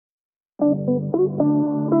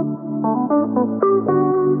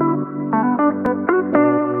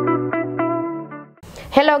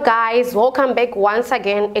Hello guys, welcome back once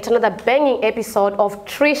again. It's another banging episode of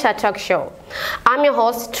Trisha Talk Show. I'm your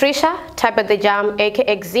host Trisha, type of the jam,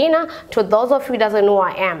 aka Xena, to those of you who doesn't know who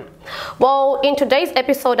I am. Well, in today's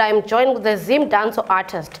episode, I am joined with the Zim dancer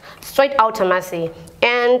artist, Straight Out Amasi.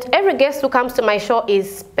 And every guest who comes to my show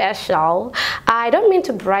is special. I don't mean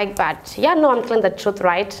to brag, but yeah, no, I'm telling the truth,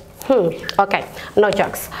 right? Okay, no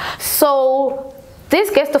jokes. So, this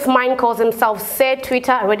guest of mine calls himself Said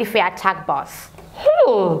Twitter Ready for Attack Boss.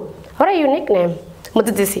 What are your nickname? What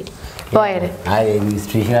did you see? Go ahead. Hi, Miss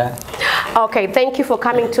Trisha. Okay, thank you for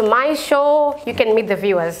coming to my show. You can meet the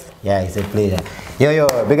viewers. Yeah, it's a pleasure. Yo,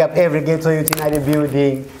 big up every ghetto youth in the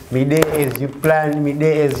building. Me day as you plan, me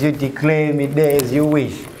day as you declare, me day as you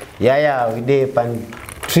wish. Yeah, we day pan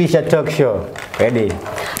Trisha Talk Show. Ready?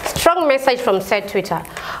 Strong message from Said Twitter.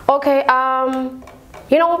 Okay,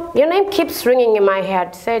 you know, your name keeps ringing in my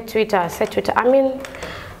head. Said Twitter, Said Twitter. I mean,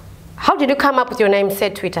 how did you come up with your name,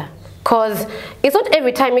 Said Twitter? Because it's not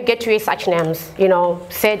every time you get to hear such names, you know,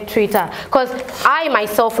 Said Twitter. Because I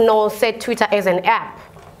myself know Said Twitter as an app.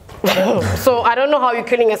 So I don't know how you're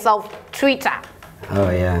calling yourself Twitter. Oh,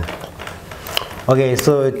 yeah. Okay,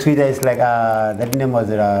 so Twitter is like, that name was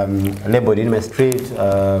labeled in my street.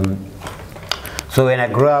 So when I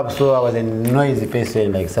grew up, so I was a noisy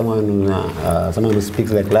person, like someone who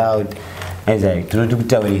speaks like loud. I was like, when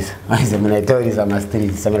I tell this, I'm a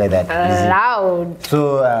street, something like that. Loud.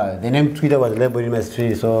 So the name Twitter was labeled in my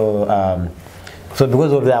street. So so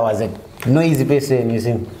because of that, I was a noisy person, you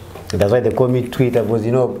see. That's why they call me Twitter, because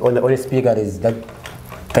you know, on the speaker is that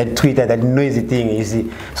Twitter, that noisy thing, you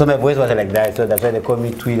see. So my voice was like that, so that's why they call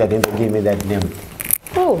me Twitter, then they give me that name.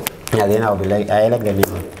 Oh. Yeah, then I'll be like, I like the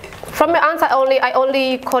name. From your answer, I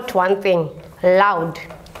only caught one thing, loud.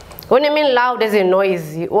 When I mean loud as in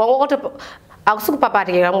noisy, loud.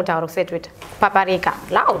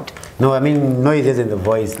 No, I mean noise is in the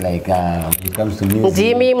voice, like when it comes to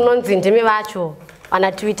music.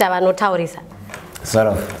 Sort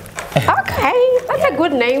of. Okay, that's a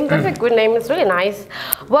good name. That's a good name. It's really nice.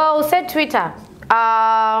 Well, Said Twitter,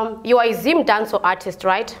 you are a Zim dancer artist,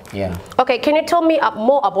 right? Yeah. Okay, can you tell me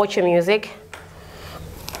more about your music?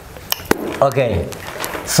 Okay.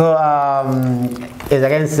 So as I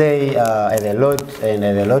can say, I have a lot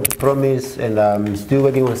to promise, and I'm still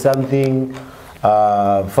working on something.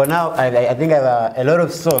 For now, I think I have a lot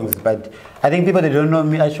of songs, but I think people, they don't know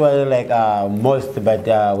me actually like most, but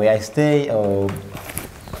where I stay or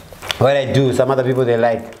what I do, some other people, they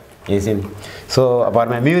like, you see. So about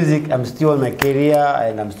my music, I'm still on my career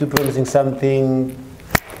and I'm still promising something.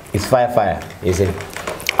 It's fire, you see.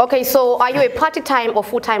 Okay, so are you a part-time or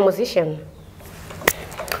full-time musician?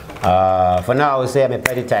 For now, I would say I'm a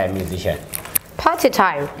party-time musician.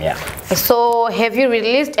 Party-time? Yeah. So have you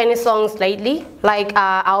released any songs lately, like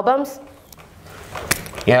albums?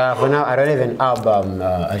 Yeah, for now I don't have an album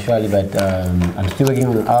actually, but I'm still working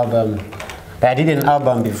on an album. I did an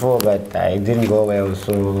album before, but it didn't go well,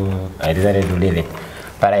 so I decided to leave it.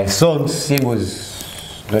 But I have songs,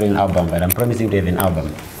 singles, not an album, but I'm promising to have an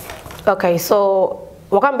album. Okay, so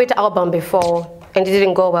what kind of album before and it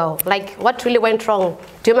didn't go well? Like, what really went wrong?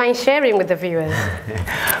 Do you mind sharing with the viewers?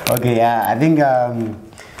 Okay, yeah, I think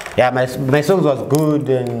yeah, my songs was good,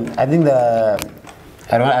 and I think I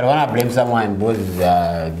don't want to blame someone because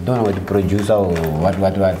I don't know what the producer or what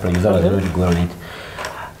producer was really good on it.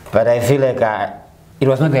 But I feel like it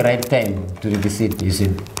was not the right time to release it, you see.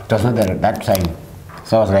 It was not that time.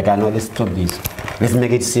 So I was like, I know, let's stop this. Let's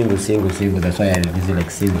make it single. That's why I released it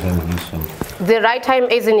like single song. The right time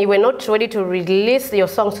isn't you were not ready to release your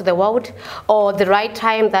songs to the world, or the right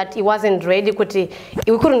time that it wasn't ready,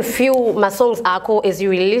 you couldn't feel my songs as you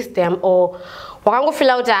released them, or feel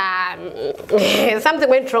out something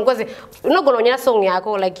went wrong because you're not going to song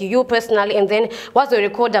like you personally, and then what's the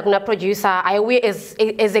recorder gonna producer I will is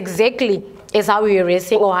exactly as how you were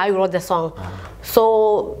racing or how you wrote the song.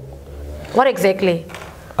 So what exactly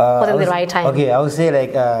wasn't the right time? Okay, I would say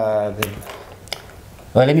like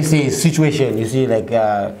well, let me say situation. You see, like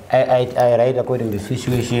I write according to the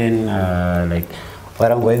situation, like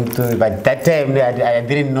what I'm going through. But that time I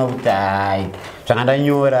didn't know that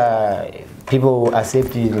people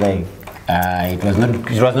accepted, like it was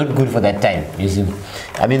not good for that time. You see,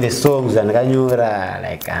 I mean the songs and like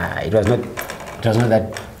it was not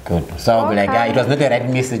that good. So okay. Like it was not the right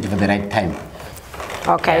message for the right time.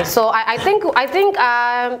 Okay, yeah. So I think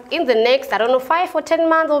in the next, I don't know, 5 or 10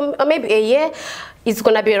 months or maybe a year, it's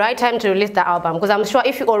gonna be the right time to release the album? Because I'm sure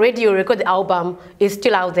if you already record the album, it's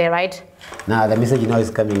still out there, right? Nah, the message now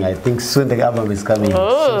is coming. I think soon the album is coming.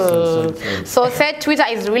 Soon. So said Twitter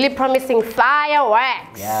is really promising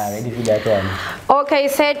fireworks. Yeah, ready for that one. Okay,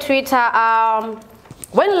 said Twitter.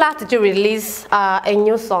 When last did you release a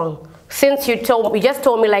new song? Since you just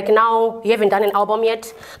told me like now you haven't done an album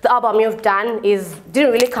yet. The album you've done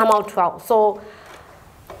didn't really come out well. So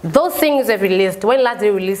those things you've released. When last did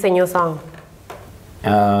you release a new song?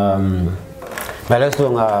 My last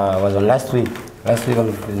song was on last week. Last week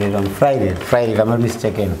on Friday, if I'm not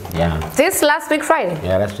mistaken. Yeah. This last week Friday?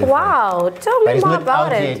 Yeah, last week. Wow, Friday. tell me more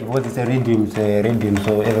about it. Yet because it's a rhythm,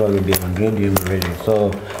 so everyone will be on rhythm already.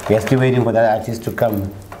 So we are still waiting for that artist to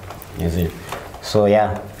come. You see. So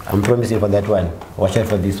yeah, I'm promising for that one. Watch out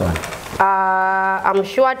for this one. I'm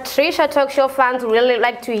sure Trisha Talk Show fans really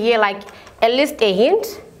like to hear like at least a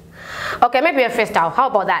hint. Okay, maybe a freestyle. How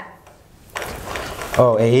about that?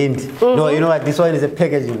 Oh, a hint. No, you know what? This one is a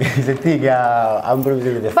packaging. It's a thing. I'm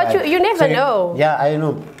promising with the But you never know. Yeah, I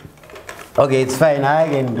know. Okay, it's fine. I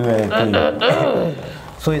can do a thing.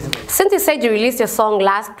 So since you said you released your song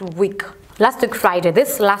last week Friday,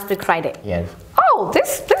 this last week Friday. Yes. Oh,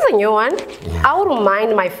 this is a new one. Yeah. I would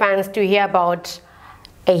remind my fans to hear about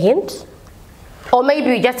a hint, or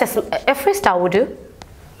maybe just a freestyle would do.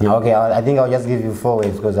 Okay, I think I'll just give you 4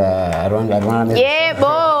 ways because I don't want to. Yeah,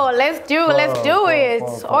 boy, let's do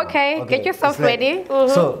it. Okay, get yourself ready.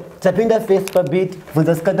 So, Tapinda face per beat,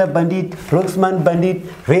 Funzaskata bandit, Roxman bandit,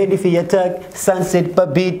 ready for your attack, sunset per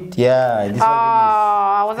beat. Yeah, this one.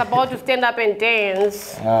 I was about to stand up and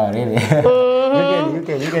dance. Ah, really?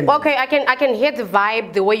 You can. Okay, I can hear the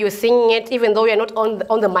vibe, the way you're singing it, even though you're not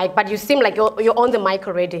on the mic, but you seem like you're on the mic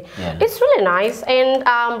already. Yeah. It's really nice, and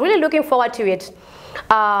I'm really looking forward to it.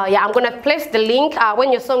 Yeah, I'm gonna place the link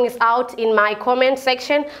when your song is out in my comment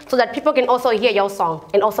section so that people can also hear your song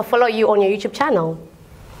and also follow you on your YouTube channel.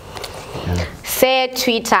 Yeah. Say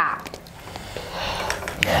Twitter.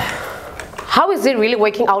 Yeah. How is it really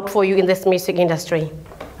working out for you in this music industry?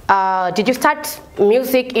 Did you start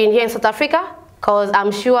music here in South Africa? Because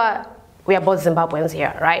I'm sure we are both Zimbabweans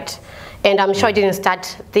here, right? And I'm sure you didn't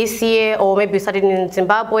start this year, or maybe you started in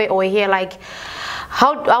Zimbabwe or here. Like,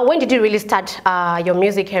 when did you really start your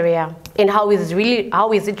music career, and how is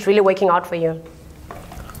it really working out for you?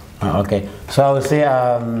 Okay, so I would say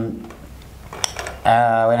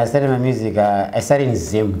when I started my music, I started in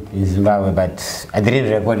Zimbabwe, but I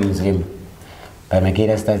didn't record in Zim. But my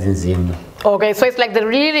career started in Zim. Okay, so it's like the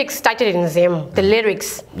lyrics started in Zim, the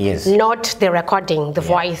lyrics, yes, not the recording, the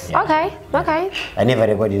voice. Yeah. Okay. I never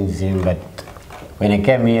recorded in Zim, but when I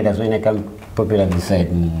came here, that's when I came popular this side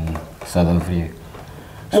in South Africa.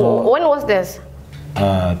 So, when was this?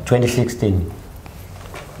 2016.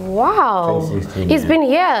 Wow. 2016, it's been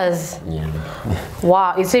years. Yeah.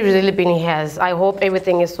 Wow, it's really been years. I hope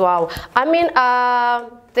everything is well. I mean,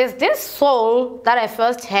 there's this song that I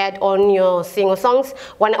first heard on your single songs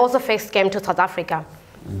when I also first came to South Africa.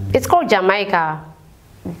 It's called Jamaica.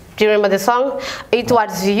 Do you remember the song? It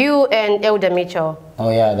was you and Elder Mitchell.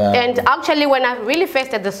 Oh yeah. And actually, when I really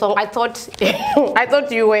first heard the song, I thought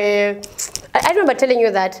you were. I remember telling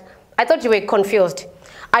you that I thought you were confused.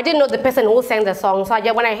 I didn't know the person who sang the song,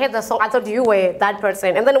 so when I heard the song, I thought you were that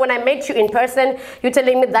person. And then when I met you in person, you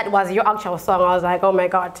telling me that was your actual song. I was like, oh my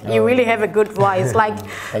God, you really have a good voice. Like,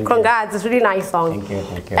 congrats, it's a really nice song.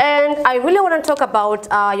 Thank you. And I really want to talk about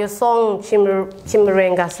your song,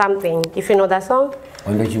 Chimurenga something. If you know that song?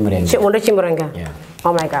 Ondo Chimurenga. Ondo Chimurenga. Yeah.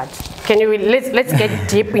 Oh my God. Can you let's get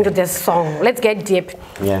deep into this song. Let's get deep.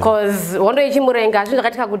 Because Ondo Chimurenga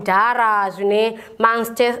zvakatika kudhara zvine my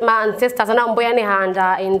ancestors ana mboya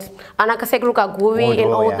nehanda and anakasekuru kaguvi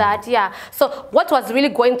and all that. Yeah. So what was really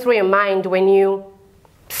going through your mind when you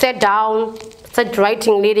sat down, started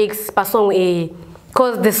writing lyrics for song A?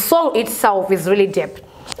 Because the song itself is really deep.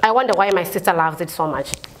 I wonder why my sister loves it so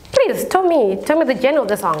much. Please tell me the genre of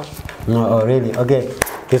the song. No, oh really? Okay.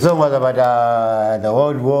 The song was about the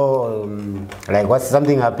World War, like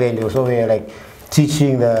something happened. So we were like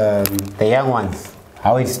teaching the young ones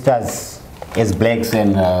how it starts as blacks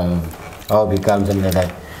and how it becomes something like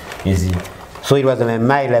that. You see. So it was in my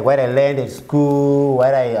mind, like what I learned at school,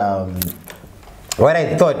 what I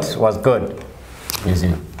thought was good. You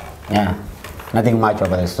see. Yeah. Nothing much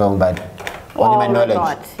about the song, but only my knowledge.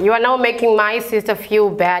 God. You are now making my sister feel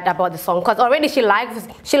bad about the song because already she loves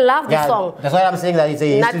the song. That's why I'm saying that it's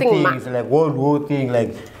a history thing. It's like World War thing.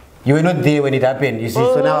 Like you were not there when it happened. You see.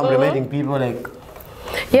 So now I'm reminding people like.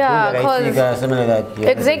 Yeah, because something like that. Yeah.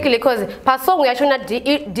 Exactly, because per song we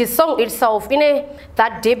actually the song itself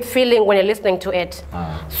that deep feeling when you're listening to it.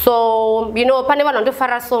 So you know, pane vanhu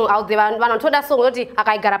ndofara song out there, vanhu toda song yoti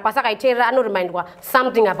akaigara pasi akaiteerera anoremindwa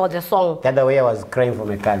something about the song. The other way I was crying for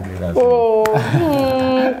my country. Oh,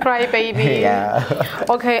 cry baby. Yeah.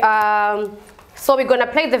 Okay. So we're gonna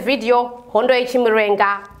play the video Hondo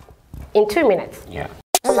Echimurenga in 2 minutes. Yeah.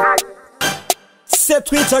 Set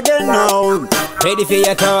tweet again now. Ready for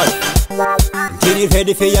your talk.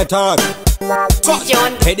 Ready for your talk.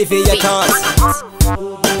 Ready for your talk.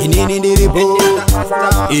 In the boat.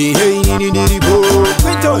 In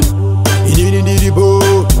the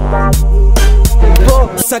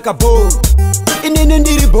boat. Saka bo. In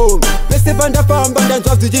the boat. Pese banda pamba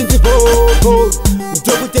ndanzwa vijinzi bo.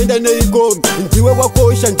 Mtokutenda neiko. Ndiwe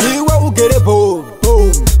wakosha ndiwe ugere bo.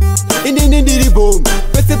 Inini boom,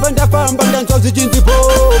 pese banda pamba ndanzwa vijinzi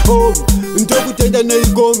bo. Ndokutenda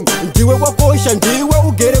neiko, ndiwe wakosha ndiwe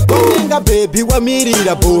ugere bo. Inga baby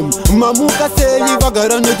wamirira boom, mamuka seyi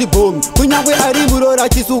vagara noti boom. Kunyangwe ari murora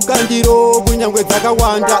chisuka ndiro, kunyangwe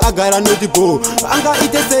dzakawanda agara noti bo. Anga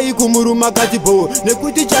ite seyi kumuruma kati bo,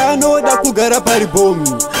 nekuti chaanoda kugara pari boom.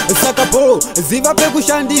 Saka bo, ziva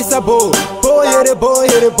pekushandisa bo. Boyere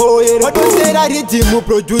watosera ridhimu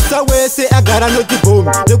producer wese agara noti boom.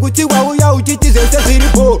 Nekuti wauya uchiti zvese zviri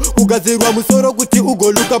bo, kugadzirwa musoro kuti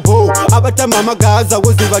ugoluka bo. Abatama magaza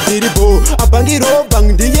woziva tiri bo, abangirobha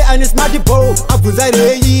ndiye ane smart bo. Abvunza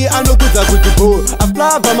reyi anokudza kuti bo,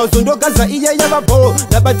 aflava mazondogaza iye yava bo.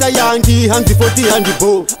 Ndabata yangi hanzi 40 handi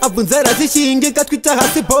bo, abvunza rasi shingi katwita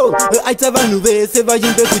hasi bo. Aita vanhu vese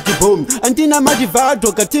vayimbe kuti bo, andina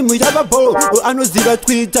madivadho katimu yava bo. Anoziva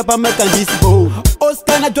Twitter pamakandisi bo,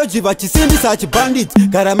 Oscar na George vachisimbisa chibandit.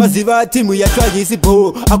 Gara maziva timu yachwanyisi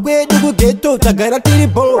bo, akwedu kugeto tagara tiri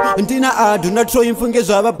bo. Ndina adu na Troy mfunge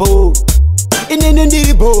zvava bo. Inini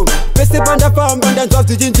ndiri bo, pese panda pamba ndanzwa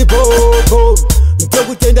vijinzi bo.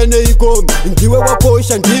 Ndokutenda neiko, ndiwe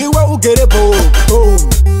wakosha ndiwe ugere bo.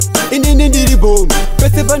 Inini ndiri bo,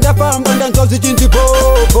 pese panda pamba ndanzwa vijinzi bo.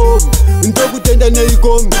 Ndokutenda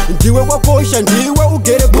neiko, ndiwe wakosha ndiwe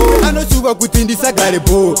ugere bo. Anosuva kuti ndisagare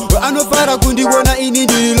bo, anofara kundiona ini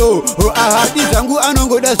ndilo. Ahadi zangu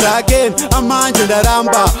anongoda zvake, amanje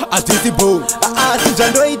ndaramba azvisi bo. Asi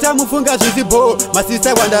zvandoita mufunga zvisi bo,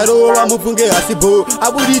 masisa wandarova mufunge hasi bo.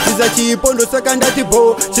 Aburitidza chipo ndosaka ndati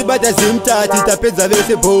bo, chibata zimtati tapedza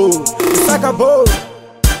vese bo. Saka bo,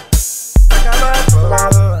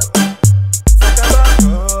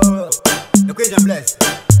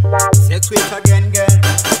 set tweet again, girl.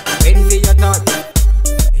 Ready for your talk.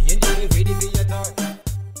 Ready for your talk.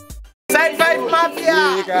 Side 5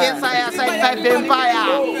 Mafia. Yes, I am Side 5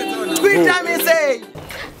 Empire. Twitter me say.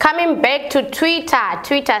 Coming back to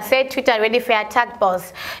Twitter said Twitter ready for attack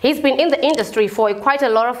boss. He's been in the industry for quite a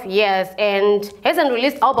lot of years and hasn't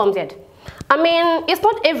released albums yet. I mean, it's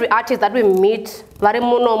not every artist that we meet,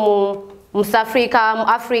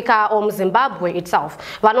 Africa or Zimbabwe itself.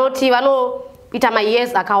 Itama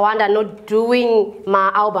years akawanda not doing my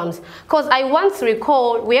albums, because I once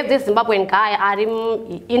recall we have this Zimbabwean guy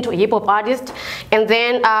into hip-hop artist, and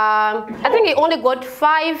then I think he only got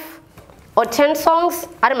 5 or 10 songs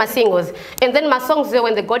out of my singles, and then my songs there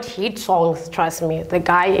when they got hit songs, trust me, the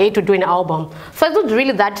guy had to do an album. So it's not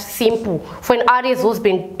really that simple for an artist who's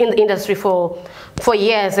been in the industry for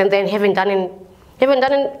years and then haven't done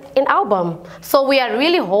an album. So we are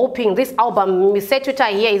really hoping this album, we said Twitter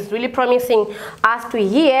here, is really promising us to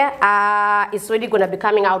hear. It's really going to be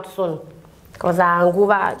coming out soon. Because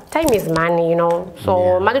time is money, you know.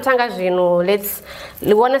 So we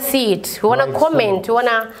want to see it. We want to comment. We want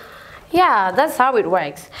to, yeah, that's how it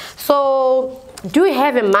works. So do you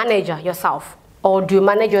have a manager yourself? Or do you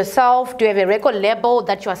manage yourself? Do you have a record label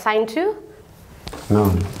that you are signed to?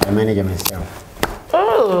 No, I manage myself.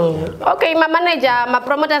 Okay, my manager, my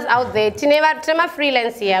promoters out there, Tinema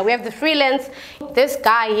freelance here. We have the freelance, this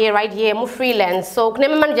guy here, right here, mu freelance. So,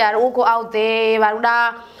 Knema manager, uko out there,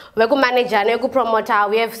 we go manager, we go promoter.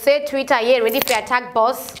 We have said Twitter here, ready for attack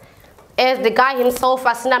boss. As the guy himself,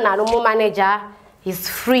 Asina Narumu manager, he's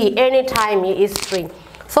free, anytime he is free.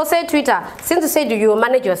 So, say Twitter, since you said you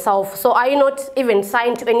manage yourself, so are you not even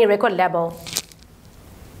signed to any record label?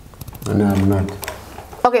 No, I'm not.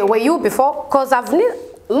 Okay, were you before? Because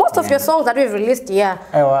most of your songs that we've released here.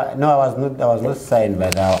 No, I was not signed,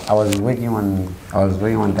 but I was working on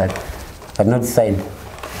that, but not signed.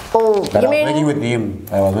 Oh, but you I was mean working with him?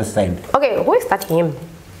 I was not signed. Okay, who is that him?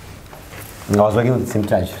 I was working with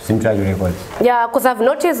Simtraj Records. Yeah, because I've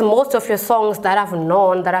noticed most of your songs that I've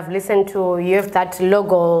known, that I've listened to, you have that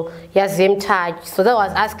logo, Simtraj. So that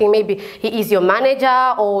was asking, maybe he is your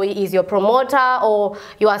manager, or he is your promoter, or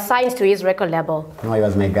you are signed to his record label. No, he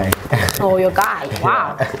was my guy. Oh, your guy,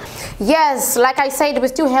 wow. Yes, like I said, we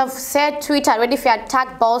still have said Twitter ready for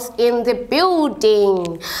attack boss in the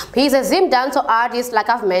building. He's a Zim dancer artist, like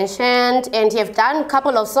I've mentioned, and he have done a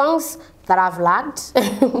couple of songs that I've liked.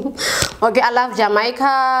 Okay, I love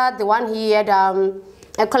Jamaica, the one he had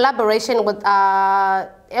a collaboration with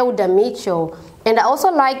Elder Mitchell, and I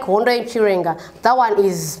also like Wonder and Chiringa. That one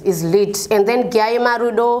is lit. And then Gay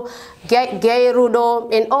Rudo,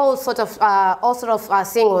 and all sort of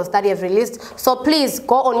singles that he has released. So please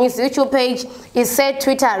go on his YouTube page. He said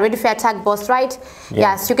Twitter ready for attack boss, right?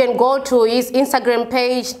 Yeah. Yes, you can go to his Instagram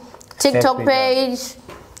page, TikTok page.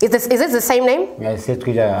 Is this the same name? Yeah, it's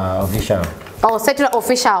Twitter official. Oh, Twitter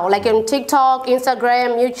official, like on TikTok,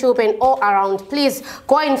 Instagram, YouTube, and all around. Please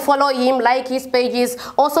go and follow him, like his pages.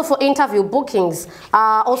 Also for interview bookings.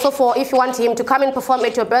 Also for if you want him to come and perform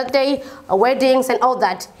at your birthday, weddings, and all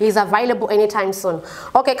that. He's available anytime soon.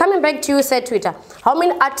 Okay, coming back to you, said Twitter. How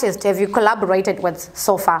many artists have you collaborated with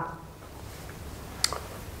so far?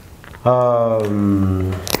 I'm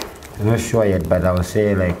not sure yet, but I would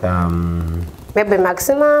say like Maybe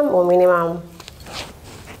maximum or minimum?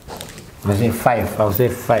 I'll say 5. I'll say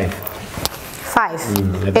 5.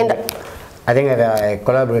 5. I think a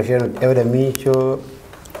collaboration with Elder Mitchell,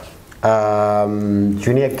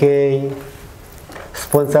 Junior K,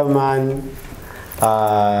 Sponsor Man,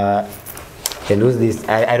 and who's this?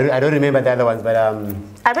 I don't remember the other ones, but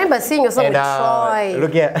I remember seeing your song with Troy.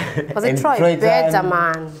 Look here. Was it Troy? Better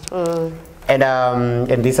man.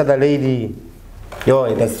 And this other lady,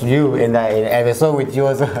 yo, that's you, and I have a song with you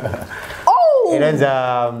also. Oh! It was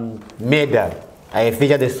Meda. I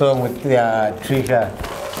featured the song with Trisha.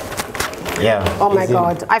 Yeah. Oh my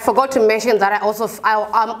God! I forgot to mention that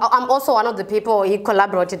I'm also one of the people he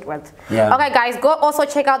collaborated with. Yeah. Okay, guys, go also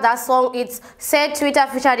check out that song. It's said Twitter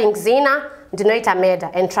featuring Zina. Denoita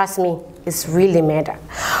Meda, and trust me, it's really Meda.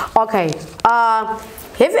 Okay. Have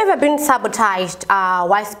you ever been sabotaged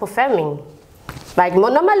whilst performing? Like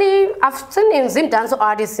normally, I've seen in Zim dance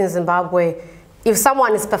artists in Zimbabwe, if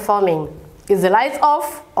someone is performing, is the lights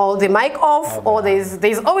off or the mic off, or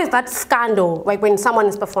there's always that scandal like when someone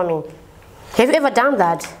is performing. Have you ever done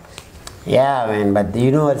that? Yeah, man. But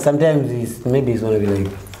you know what? Sometimes maybe it's gonna be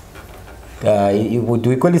like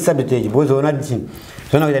we call it sabotage. Because we're not.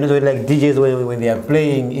 So now like DJs when they are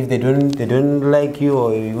playing, if they don't like you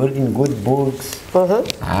or you're not in good books.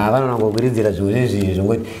 I don't know.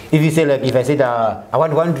 If you say like, if I said I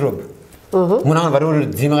want one drop,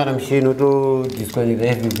 disconnect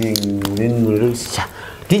everything, then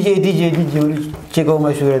DJ check out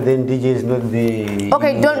my shoulder, then DJ is not the.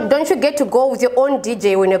 Okay, don't you get to go with your own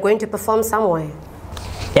DJ when you're going to perform somewhere?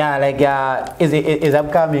 Yeah, like it's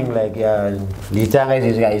upcoming. Like the time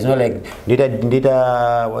is not like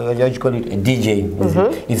data what you call it, a DJ.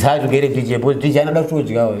 It's hard to get a DJ, but DJ another food.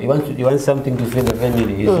 You want something to feed the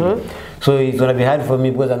family. So it's gonna be hard for me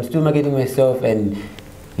because I'm still marketing myself, and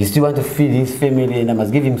you still want to feed his family, and I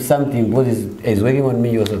must give him something because he's working on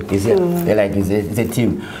me also. Like it's a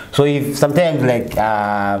team. So if sometimes like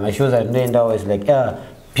my shows are not always like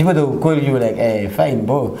people will call you like, hey, fine,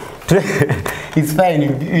 bro. It's fine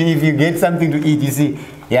if you get something to eat, you see.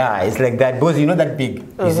 Yeah, it's like that. Because you're not that big,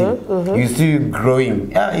 you see. You're still growing.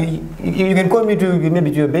 Yeah, you can call me to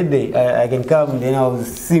maybe to your birthday. I can come, then I'll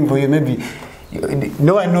sing for you. Maybe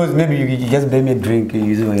no one knows. Maybe you just buy me a drink.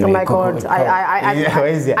 Oh my God!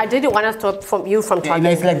 I didn't want to stop you from talking.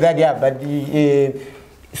 It's like that, yeah. But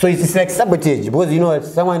so it's like sabotage because you know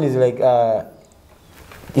someone is like.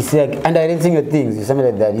 It's like underrating your things, something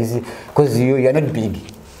like that. You see, because you're not big.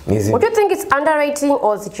 You see? Would you think it's underrating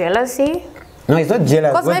or it's jealousy? No, it's not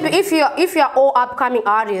jealous. Because maybe if you're all upcoming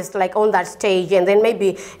artists like on that stage, and then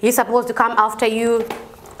maybe he's supposed to come after you,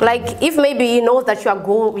 like if maybe he knows that you're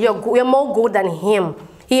more good than him,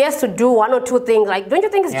 he has to do one or two things. Like, don't you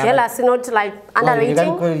think it's jealous, not like underrating? Well,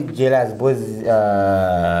 you can't call it jealous because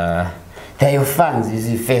they're your fans. You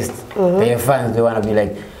see, first they're your fans. They want to be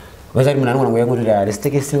like. Because I don't want to go to that. Let's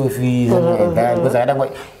take a selfie, something like that. Because I don't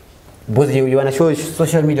want. Because you want to show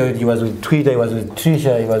social media. He was with Twitter. He was with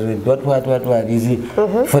Trisha. He was with what. You see,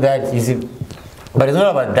 for that, you see. But it's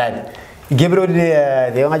not about that. Gabriel,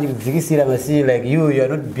 they want you to see like you're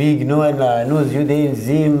not big. No one knows you. They in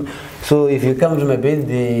Zim. So if you come to my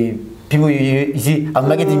birthday, people, you see, I'm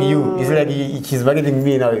marketing you. It's like she's marketing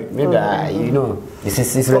me now. Maybe you know. It's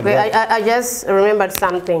like okay, I just remembered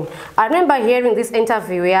something. I remember hearing this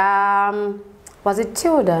interview. Was it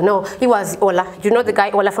Tilda? No, he was Ola. You know the guy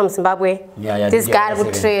Ola from Zimbabwe? Yeah. This guy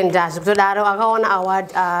who trained us. I won an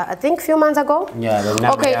award, I think a few months ago. Yeah.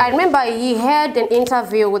 Okay, I remember he had an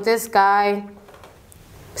interview with this guy,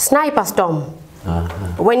 Sniper Storm.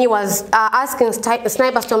 When he was asking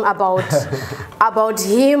Sniper Storm about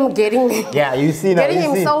him getting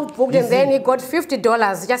himself booked, and then he got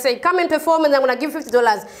 $50. Just say, come and perform, and I'm gonna give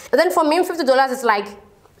 $50. And then for me, $50 is like,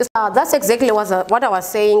 that's exactly what I was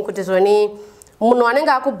saying. Kuti zvoni munhu anenge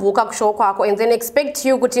akubuka kushow kwako and then expect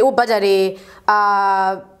you kuti ubhadhare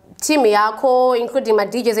team yako, including my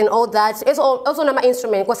DJs and all that. It's also nama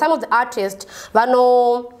instrument, because some of the artists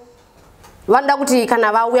vanda kuti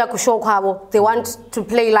kana vauya kushow kwavo, they want to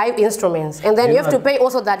play live instruments, and then you have to pay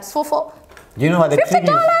also that. So for you know what the trick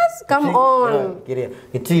 $50? Come on. You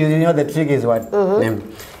know the trick is what?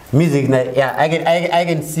 Music, yeah, I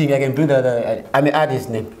can sing, I can bring I'm an artist,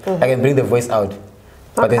 I can bring the voice out.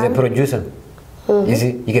 But there's a producer. You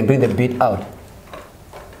see, you can bring the beat out.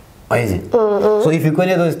 Or is it? So if you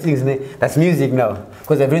connect those things, that's music now.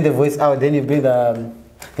 Because I bring the voice out, then you bring the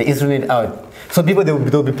instrument out. So people,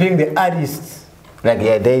 they'll be paying the artists. Like,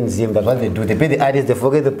 yeah, they're in Zim, that's what they do. They pay the artists, they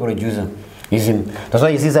forget the producer. You see? That's why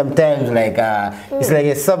you see sometimes like it's like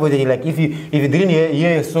a subject, like if you didn't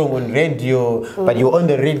hear a song on radio, but you're on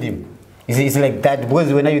the rhythm. You see, it's like that,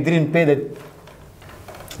 because when you didn't pay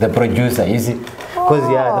the producer, you see? Because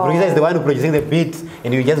the producer is the one who producing the beat,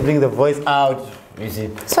 and you just bring the voice out, you see?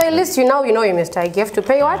 So at least you know you, Mr. You have to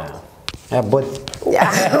pay what? Yeah, but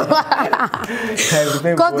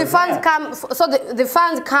because the fans come, so the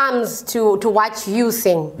fans comes to watch you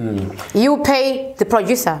sing. You pay the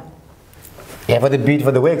producer. Yeah, for the beat,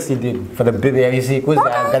 for the works he did, for the beat, you see, because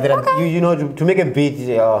you know, to make a beat,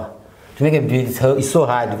 it's so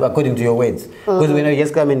hard according to your words. Because when you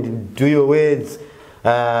just come and do your words,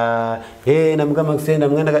 hey, I'm gonna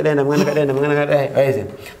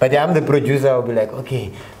but I'm the producer, I'll be like,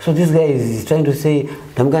 okay, so this guy is trying to say,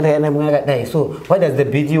 so what does the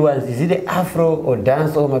beat you want? Is it Afro or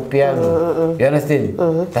dance or my piano? You understand?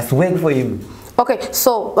 That's work for him. Okay,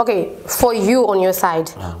 so, for you on your side,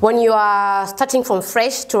 when you are starting from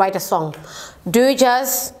fresh to write a song, do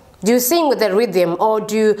you sing with the rhythm, or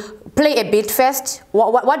do you play a beat first?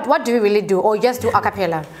 What do you really do, or just do a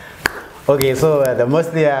cappella? Okay, so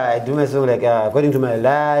mostly I do my song like according to my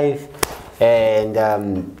life, and I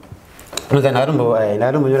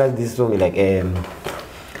don't know this song like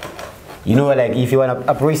you know, like if you want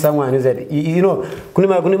to approach someone who's that, you know,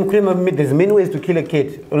 there's many ways to kill a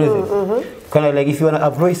cat. Kind of like if you want to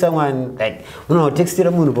approach someone, like, you know, text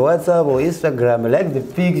them on WhatsApp or Instagram, like the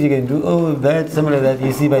pics, you can do all that, something like that,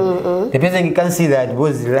 you see, but the person can see that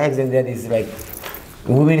because likes and that is like,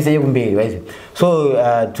 women say you can be, right? So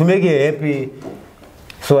to make you happy,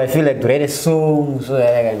 so I feel like to write a song so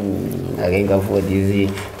that I can afford, you see.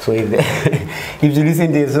 So if you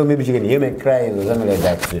listen to a song, maybe you can hear me cry or something like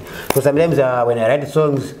that. So sometimes when I write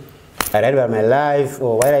songs, I write about my life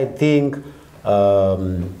or what I think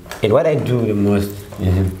and what I do the most.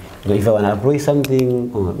 So if I want to approach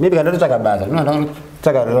something, maybe I don't talk about it. No, I don't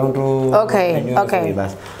talk about it. Okay.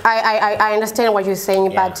 I understand what you're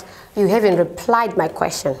saying, but you haven't replied my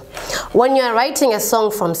question. When you're writing a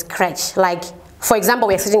song from scratch, like, for example,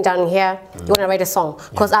 we're sitting down here, you want to write a song.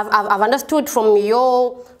 Because I've understood from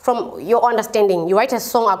your understanding, you write a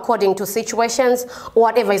song according to situations, or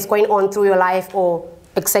whatever is going on through your life, or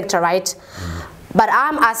etc., right? But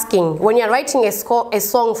I'm asking, when you're writing a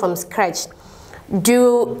song from scratch,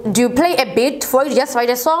 do you play a beat for you to just write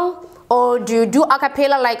a song, or do you do a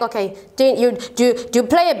cappella? Like, okay, do you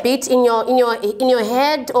play a beat in your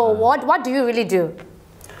head, or what do you really do?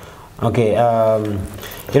 Okay,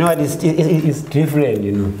 you know what? It's different,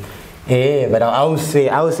 you know. Yeah, but I would say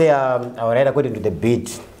I will write according to the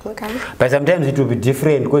beat. Okay. But sometimes it will be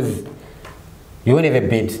different because you won't have a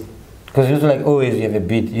beat. Because it's like always you have a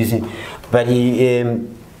beat, you see. But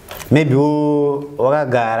maybe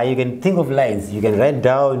you can think of lines, you can write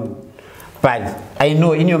down. But I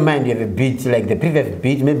know in your mind you have a beat, like the previous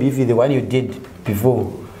beat. Maybe if it's the one you did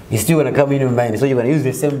before, it's still gonna come in your mind. So you're gonna use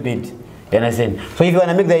the same beat. You understand? So if you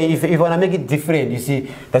wanna make if you wanna make it different, you see,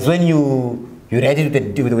 that's when you write it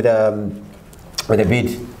with the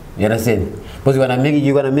beat. You understand? Because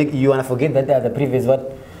you wanna forget that the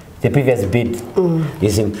previous beat. You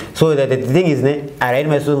see? So the thing is, I write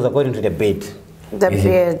my songs according to the beat. The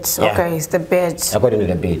beat, okay, it's the beat. According to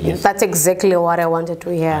the beat, yes. That's exactly what I wanted to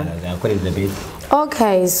hear. According to the beat.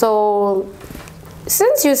 Okay, so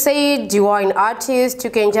since you said you are an artist, you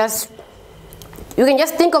can just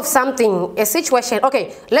think of something, a situation.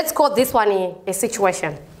 Okay, let's call this one a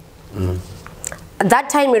situation. that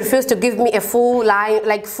time you refused to give me a full line,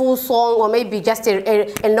 like full song, or maybe just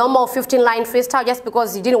a normal 15-line freestyle, just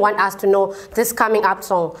because you didn't want us to know this coming up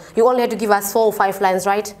song. You only had to give us 4 or 5 lines,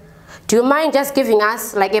 right? Do you mind just giving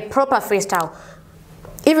us like a proper freestyle?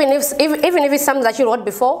 Even if it's something that you wrote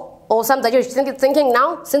before, or something that you're thinking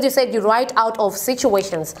now, since you said you write out of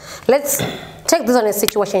situations. Let's take this on a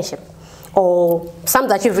situationship, or something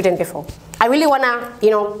that you've written before. I really wanna,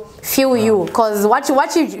 feel you, because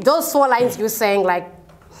those 4 lines you saying, like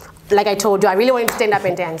I told you, I really want you to stand up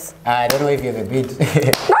and dance. I don't know if you have a beat. No,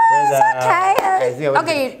 it's okay.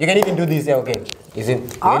 Okay. You can even do this, okay. You see? You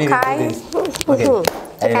can even do this. Okay.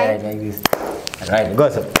 Okay. Like this. Alright, go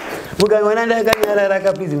so. Mukawananda kanyarara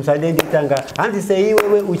kapizi msadende tanga hanzi sei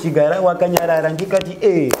wewe uchigara wakanyarara ndikati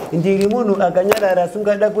ndiri munhu akanyarara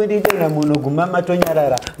sungada kwenditenga munhu gumama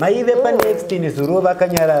tonyarara maive pa next ni zurova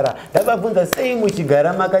kanyarara ndabvunza sei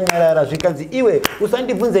muchigara makanyarara zvikanzi iwe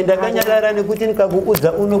usandibvunze ndakanyarara nekuti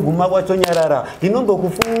ndikakuudza unoguma watonyarara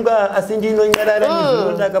ndinombokufunga asi ndinonyarara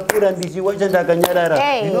nizuro ndakapura ndichiwacha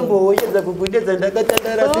ndakanyarara ndinombohoyedza kukudedza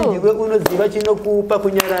ndakatandara sindiwe unoziva chinokupa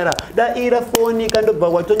kunyarara daira foni kandobva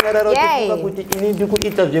watonyarara. Yes,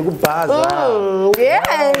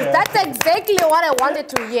 that's exactly what I wanted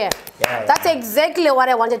to hear. That's exactly what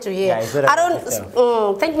I wanted to hear. I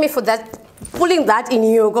don't thank me for that, pulling that in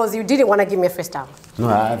you, because you didn't want to give me a freestyle. No,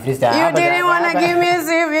 freestyle. You didn't want to give me a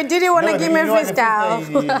freestyle. You didn't want to give me a freestyle.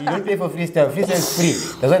 You don't pay for freestyle. Freestyle is free.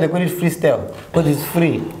 That's why they call it freestyle, because it's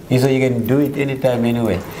free. So you can do it anytime,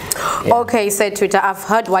 anyway. Okay, so Twitter, I've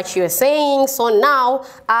heard what you're saying. So now,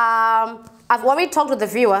 I've already talked to the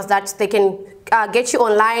viewers that they can get you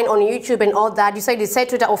online on YouTube and all that. You said it's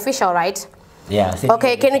Twitter official, right? Yeah.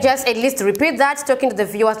 Okay, can you just at least repeat that, talking to the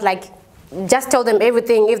viewers, like just tell them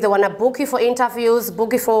everything, if they want to book you for interviews,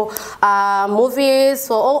 book you for movies,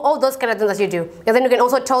 for all those kind of things that you do. And then you can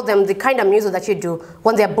also tell them the kind of music that you do.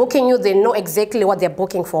 When they're booking you, they know exactly what they're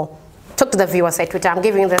booking for. Talk to the viewers at Twitter. I'm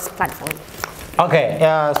giving you this platform. Okay,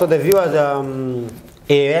 so the viewers,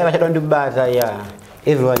 I don't do bad, yeah.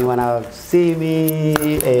 Everyone, you wanna see me?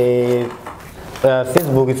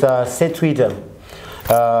 Facebook, it's Say Twitter.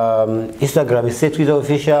 Instagram is Say Twitter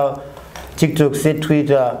official. TikTok, Say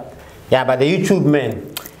Twitter. Yeah, but the YouTube,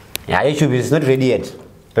 man, yeah, YouTube is not ready yet.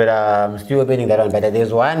 But I'm still opening that one. But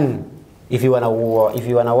there's one. If you wanna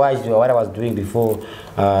watch what I was doing before,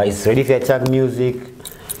 it's ready for attack music,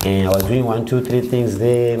 and I was doing 1, 2, 3 things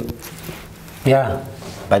there. Yeah.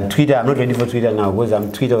 But Twitter, I'm not ready for Twitter now because I'm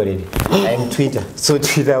Twitter already. I'm Twitter. So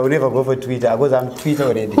Twitter, I will never go for Twitter because I'm Twitter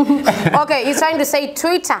already. Okay, he's trying to say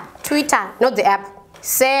Twitter, not the app.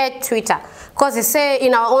 Say Twitter. Because they say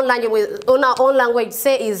in our own language,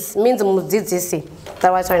 say means mudzidzisi.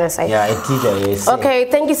 That's what I'm trying to say. Yeah, Twitter, yes. Okay,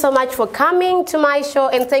 thank you so much for coming to my show,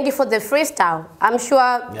 and thank you for the freestyle. I'm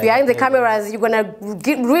sure behind the cameras, you're gonna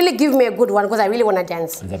really give me a good one because I really wanna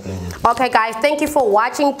dance. It's a pleasure. Okay, guys, thank you for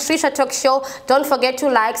watching Trisha Talk Show. Don't forget to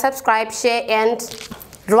like, subscribe, share, and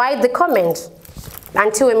write the comment.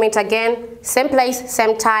 Until we meet again, same place,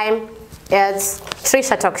 same time. It's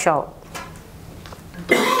Trisha Talk Show.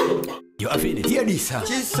 You have it. Hear this, huh?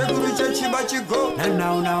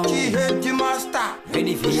 Now. She hate the master.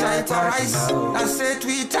 Ready for your price. I say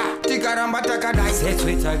Twitter. Tikaramba takadai. Say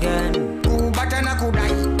Twitter again. Kubatana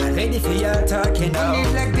kudai. Ready for your talking now. We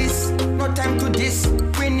need like this. No time to this.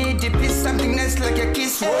 We need the peace. Something nice like a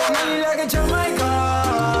kiss. Me like a Jamaica.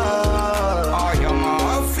 Oh, you're my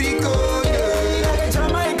Africa. Like a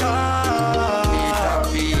Jamaica.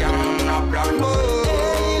 Ethiopian, a black boy.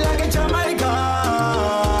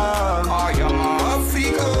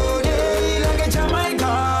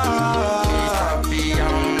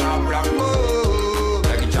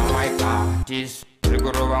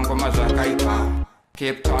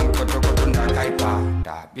 Cape Town, Koto Ndakaipa,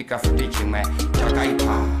 da Bika Fudichime,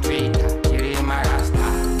 Chakaipa, Twitter, Kirima Rasta,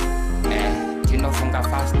 Tino Funga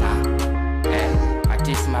Faster,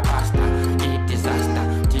 Atis my pasta, eat disaster,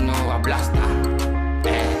 Tino a blaster,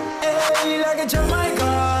 like a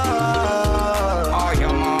Jamaica, oh,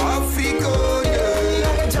 you're my Africa,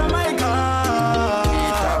 like a Jamaica,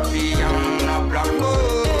 Ethiopian, a black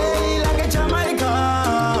boy, like a Jamaica,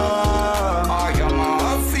 oh, you're my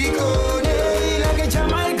Africa.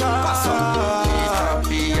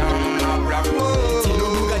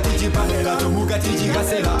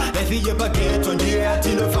 Fille paquet on dirait à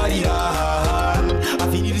Tino Faria. A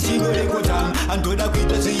fini de signer Kotam, Antoda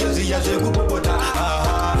Quita Zia Kupota.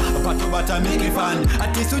 Patobata Mikrifan, a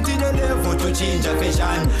Tisutine level to change a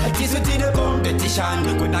fashion. A Tisutine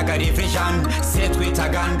competition, Kunaga refreshan, set with a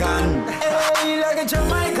gun. Hey, like a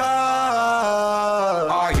Jamaica.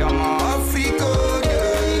 Oh, you're my Africa.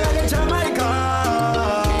 Like a Jamaica.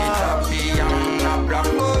 Ethiopian,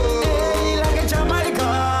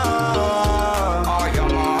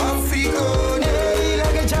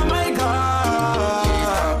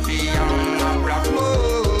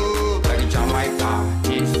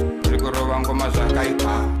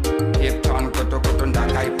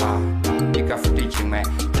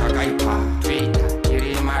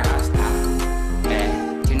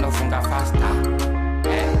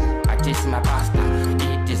 This my pasta,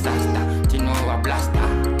 eat disaster, you know a blaster.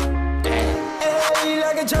 Hey,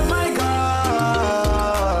 like a Jamaica.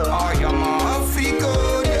 Oh, you're my Africa.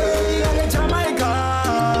 Hey, like a Jamaica.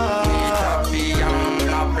 Ethiopian,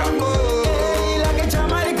 la bravo. Hey, like a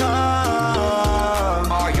Jamaica.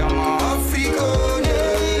 Oh, you're my Africa.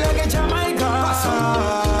 Hey, like a Jamaica.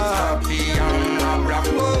 Ethiopian, la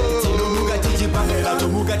bravo. Tinomuka tichipangela,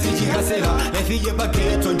 tomuka tichikasela. Lefike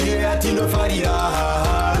paketo ndiye atinofarira.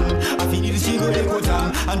 Afiniri chino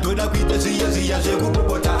rekota, andoda kuita zviya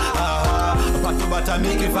zvekupopota. Patobata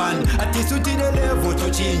make fun. Atisu tine level to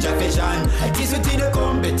change a fashion. Atisu tine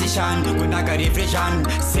competition. Kunaka refreshan.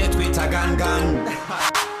 Set with a gun.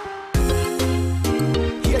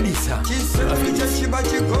 Hear this, sir.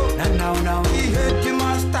 Now. He hate the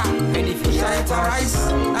master. Ready for Shine for rice.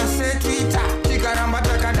 I say Twitter. Tikaramba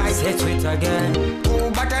takadai. Set with again.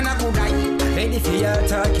 Kubatana kudai. Ready for your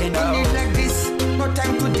talking now. We need like this. No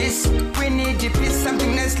time to this. We need the peace.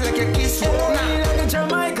 Something nice like a kiss. Hey, like a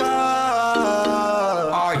Jamaica.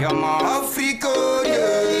 Oh, you're my Africa.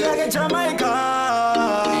 Hey, like a Jamaica.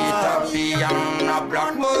 Ethiopian, a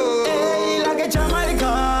black boy. Hey, like a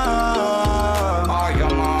Jamaica. Oh,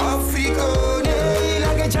 you're my Africa. Hey,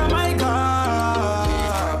 like a Jamaica.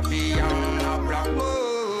 Ethiopian, a black boy.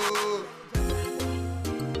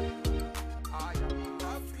 Oh, you're my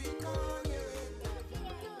Africa.